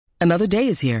Another day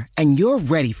is here, and you're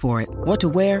ready for it. What to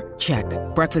wear? Check.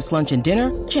 Breakfast, lunch, and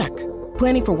dinner? Check.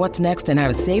 Planning for what's next and how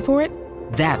to save for it?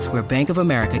 That's where Bank of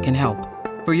America can help.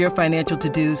 For your financial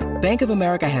to-dos, Bank of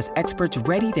America has experts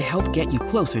ready to help get you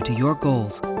closer to your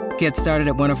goals. Get started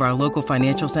at one of our local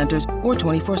financial centers or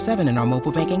 24/7 in our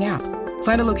mobile banking app.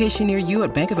 Find a location near you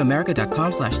at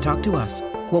bankofamerica.com/talktous.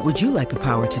 What would you like the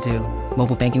power to do?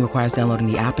 Mobile banking requires downloading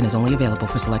the app and is only available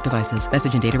for select devices.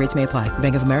 Message and data rates may apply.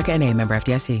 Bank of America N.A., member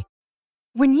FDIC.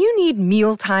 When you need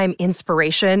mealtime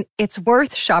inspiration, it's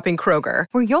worth shopping Kroger,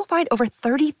 where you'll find over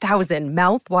 30,000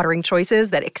 mouth-watering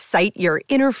choices that excite your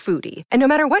inner foodie. And no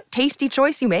matter what tasty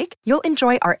choice you make, you'll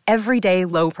enjoy our everyday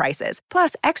low prices,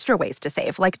 plus extra ways to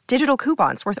save, like digital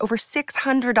coupons worth over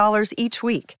 $600 each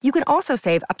week. You can also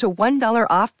save up to $1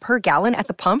 off per gallon at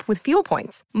the pump with fuel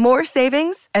points. More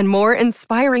savings and more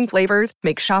inspiring flavors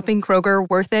make shopping Kroger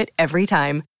worth it every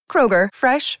time. Kroger,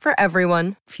 fresh for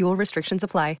everyone. Fuel restrictions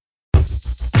apply.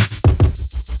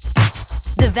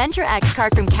 The Venture X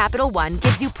card from Capital One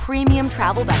gives you premium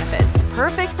travel benefits,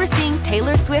 perfect for seeing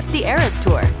Taylor Swift The Eras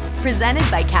Tour. Presented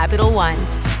by Capital One.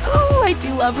 Ooh, I do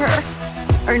love her.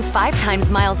 Earn 5 times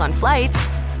miles on flights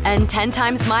and 10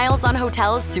 times miles on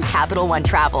hotels through Capital One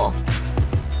Travel.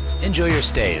 Enjoy your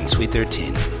stay in Suite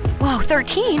 13. Whoa,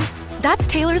 13? That's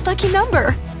Taylor's lucky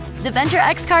number. The Venture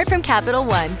X card from Capital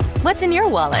One. What's in your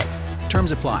wallet?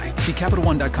 Terms apply. See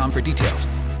CapitalOne.com for details.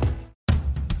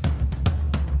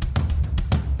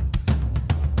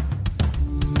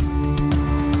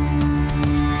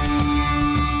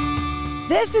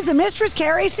 This is the Mistress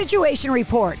Carrie Situation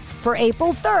Report for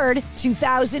April 3rd,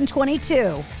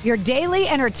 2022. Your daily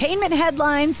entertainment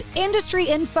headlines, industry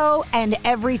info, and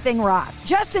everything rock.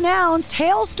 Just announced,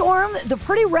 Hailstorm, The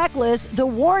Pretty Reckless, The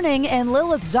Warning, and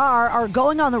Lilith Czar are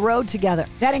going on the road together.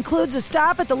 That includes a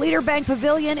stop at the Leader Bank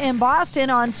Pavilion in Boston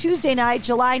on Tuesday night,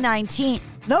 July 19th.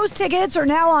 Those tickets are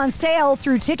now on sale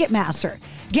through Ticketmaster.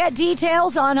 Get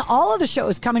details on all of the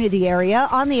shows coming to the area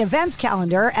on the events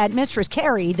calendar at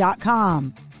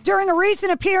mistresscarrie.com. During a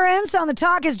recent appearance on the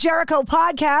Talk is Jericho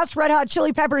podcast, Red Hot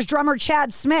Chili Peppers drummer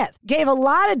Chad Smith gave a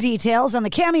lot of details on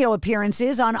the cameo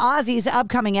appearances on Ozzy's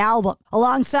upcoming album.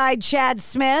 Alongside Chad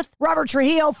Smith, Robert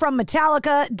Trujillo from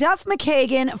Metallica, Duff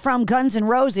McKagan from Guns N'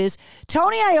 Roses,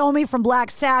 Tony Iommi from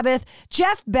Black Sabbath,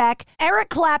 Jeff Beck, Eric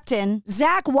Clapton,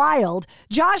 Zakk Wylde,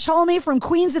 Josh Homme from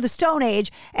Queens of the Stone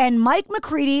Age, and Mike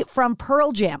McCready from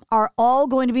Pearl Jam are all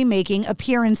going to be making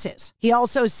appearances. He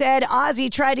also said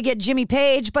Ozzy tried to get Jimmy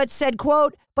Page, but said,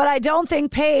 quote, "But I don't think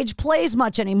Page plays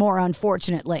much anymore,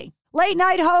 unfortunately." Late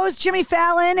night host Jimmy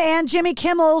Fallon and Jimmy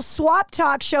Kimmel swap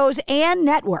talk shows and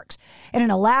networks in an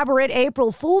elaborate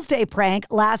April Fool's Day prank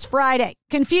last Friday,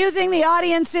 confusing the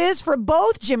audiences for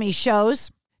both Jimmy's shows.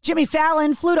 Jimmy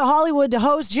Fallon flew to Hollywood to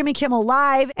host Jimmy Kimmel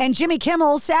Live, and Jimmy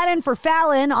Kimmel sat in for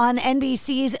Fallon on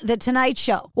NBC's The Tonight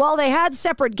Show. While they had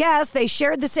separate guests, they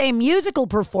shared the same musical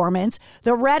performance,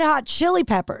 the Red Hot Chili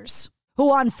Peppers,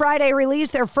 who on Friday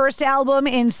released their first album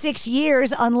in 6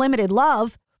 years, Unlimited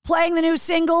Love. Playing the new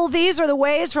single, These Are the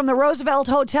Ways, from the Roosevelt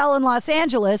Hotel in Los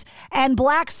Angeles, and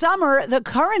Black Summer, the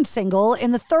current single,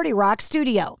 in the 30 Rock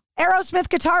studio. Aerosmith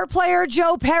guitar player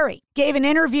Joe Perry gave an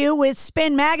interview with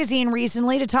Spin Magazine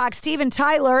recently to talk Steven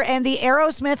Tyler and the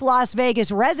Aerosmith Las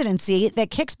Vegas residency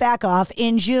that kicks back off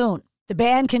in June. The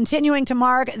band continuing to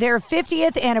mark their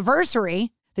 50th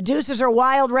anniversary. The Deuces Are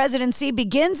Wild residency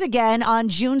begins again on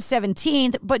June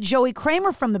 17th, but Joey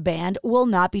Kramer from the band will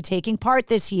not be taking part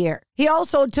this year. He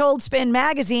also told Spin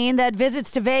Magazine that visits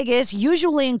to Vegas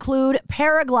usually include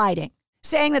paragliding,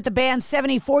 saying that the band's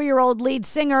 74-year-old lead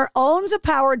singer owns a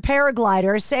powered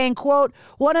paraglider, saying, quote,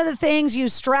 "One of the things you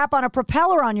strap on a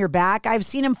propeller on your back, I've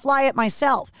seen him fly it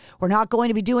myself. We're not going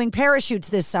to be doing parachutes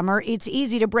this summer. It's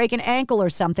easy to break an ankle or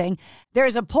something.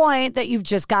 There's a point that you've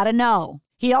just got to know."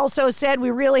 He also said we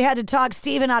really had to talk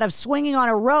Steven out of swinging on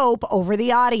a rope over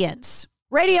the audience.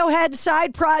 Radiohead's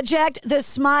side project, The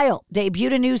Smile,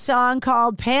 debuted a new song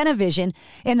called Panavision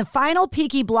in the final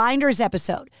Peaky Blinders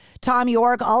episode. Tom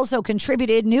York also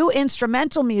contributed new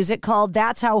instrumental music called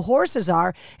That's How Horses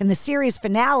Are in the series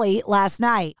finale last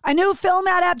night. A new film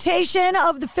adaptation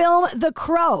of the film The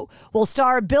Crow will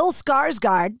star Bill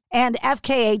Skarsgård and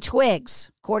FKA Twigs.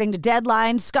 According to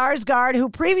Deadline, Skarsgård, who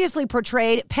previously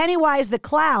portrayed Pennywise the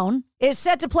Clown, is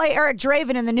set to play Eric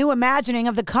Draven in the new imagining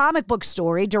of the comic book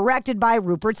story directed by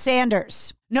Rupert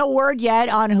Sanders. No word yet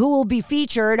on who will be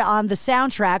featured on the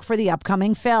soundtrack for the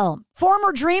upcoming film.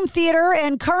 Former Dream Theater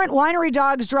and current Winery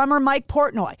Dogs drummer Mike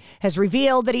Portnoy has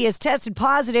revealed that he has tested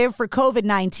positive for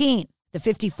COVID-19. The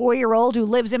 54-year-old who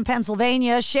lives in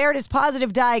Pennsylvania shared his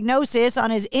positive diagnosis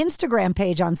on his Instagram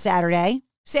page on Saturday.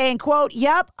 saying, quote,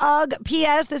 "Yep, ugh,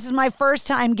 P.S. This is my first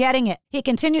time getting it." He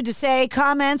continued to say,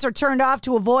 "Comments are turned off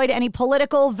to avoid any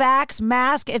political, vax,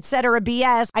 mask, etc.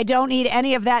 BS. I don't need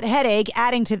any of that headache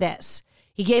adding to this."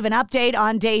 He gave an update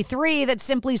on day 3 that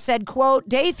simply said, quote,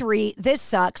 "Day 3, this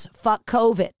sucks, fuck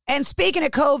COVID." And speaking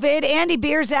of COVID, Andy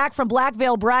Bierzak from Black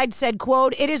Veil Brides said,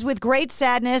 quote, "It is with great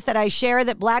sadness that I share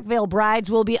that Black Veil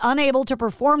Brides will be unable to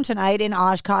perform tonight in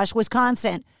Oshkosh,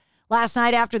 Wisconsin. Last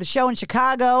night after the show in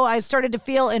Chicago, I started to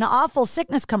feel an awful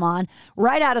sickness come on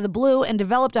right out of the blue and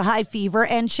developed a high fever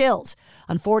and chills.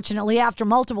 Unfortunately, after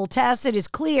multiple tests, it is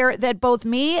clear that both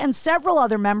me and several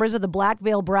other members of the Black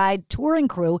Veil Bride touring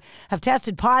crew have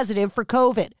tested positive for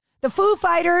COVID." The Foo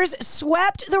Fighters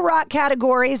swept the rock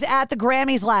categories at the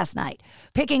Grammys last night,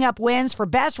 picking up wins for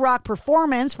Best Rock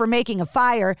Performance for Making a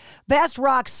Fire, Best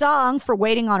Rock Song for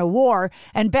Waiting on a War,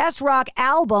 and Best Rock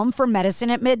Album for Medicine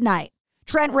at Midnight.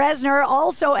 Trent Reznor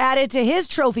also added to his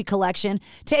trophy collection,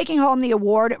 taking home the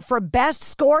award for Best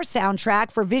Score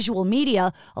Soundtrack for Visual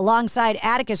Media alongside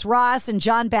Atticus Ross and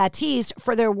John Baptiste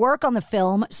for their work on the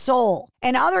film Soul.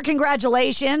 And other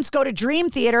congratulations go to Dream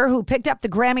Theater, who picked up the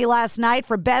Grammy last night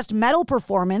for Best Metal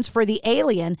Performance for The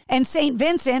Alien, and St.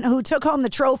 Vincent, who took home the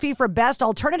trophy for Best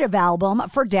Alternative Album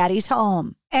for Daddy's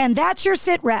Home. And that's your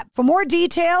Sit Rep. For more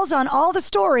details on all the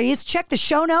stories, check the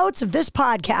show notes of this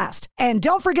podcast. And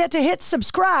don't forget to hit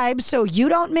subscribe so you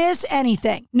don't miss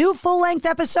anything. New full-length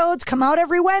episodes come out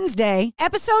every Wednesday.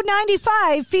 Episode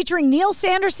 95, featuring Neil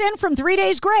Sanderson from 3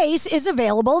 Days Grace, is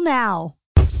available now.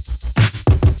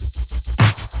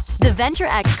 The Venture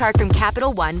X card from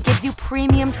Capital One gives you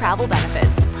premium travel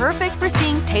benefits, perfect for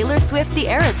seeing Taylor Swift the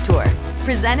Eras Tour.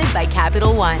 Presented by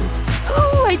Capital One.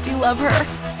 Ooh, I do love her.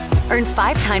 Earn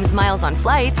 5 times miles on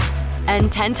flights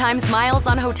and 10 times miles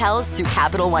on hotels through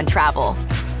Capital One Travel.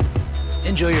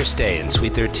 Enjoy your stay in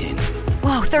Suite 13.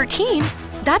 Whoa, 13?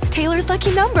 That's Taylor's lucky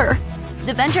number.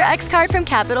 The Venture X card from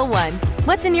Capital One.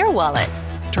 What's in your wallet?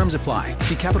 Terms apply.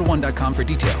 See CapitalOne.com for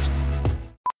details.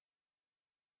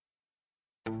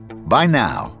 By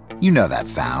now, you know that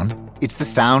sound. It's the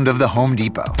sound of the Home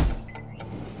Depot.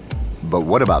 But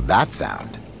what about that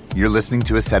sound? You're listening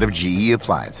to a set of GE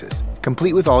appliances,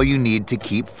 complete with all you need to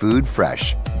keep food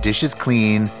fresh, dishes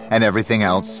clean, and everything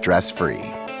else stress-free.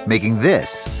 Making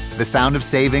this the sound of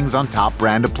savings on top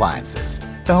brand appliances.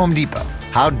 The Home Depot.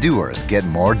 How doers get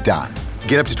more done.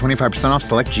 Get up to 25% off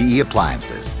select GE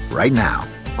appliances right now.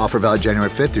 Offer valid January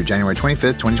 5th through January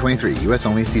 25th, 2023. U.S.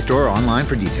 only. See store or online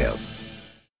for details.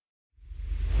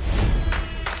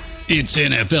 It's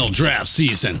NFL draft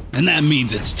season, and that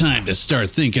means it's time to start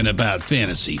thinking about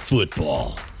fantasy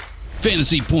football.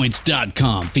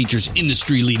 FantasyPoints.com features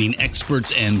industry-leading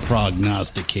experts and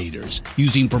prognosticators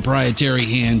using proprietary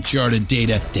hand-charted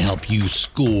data to help you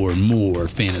score more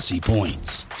fantasy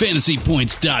points.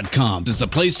 FantasyPoints.com is the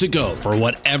place to go for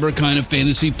whatever kind of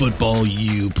fantasy football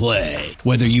you play.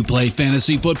 Whether you play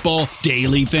fantasy football,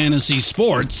 daily fantasy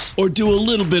sports, or do a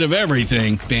little bit of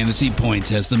everything, Fantasy Points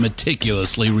has the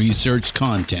meticulously researched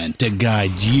content to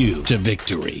guide you to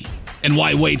victory. And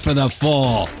why wait for the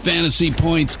fall? Fantasy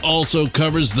Points also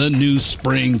covers the new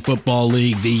spring football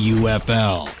league, the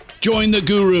UFL. Join the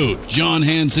guru, John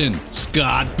Hansen,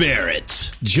 Scott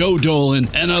Barrett, Joe Dolan,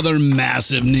 and other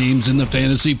massive names in the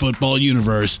fantasy football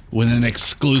universe with an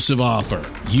exclusive offer.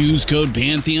 Use code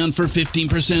Pantheon for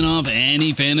 15% off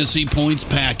any Fantasy Points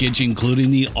package, including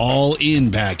the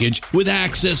all-in package, with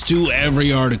access to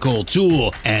every article,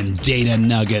 tool, and data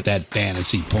nugget that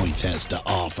Fantasy Points has to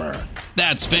offer.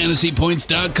 That's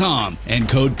FantasyPoints.com and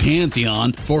code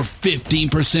Pantheon for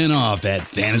 15% off at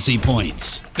Fantasy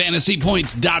Points.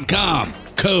 FantasyPoints.com,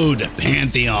 code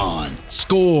Pantheon.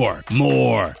 Score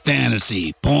more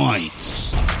fantasy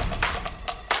points.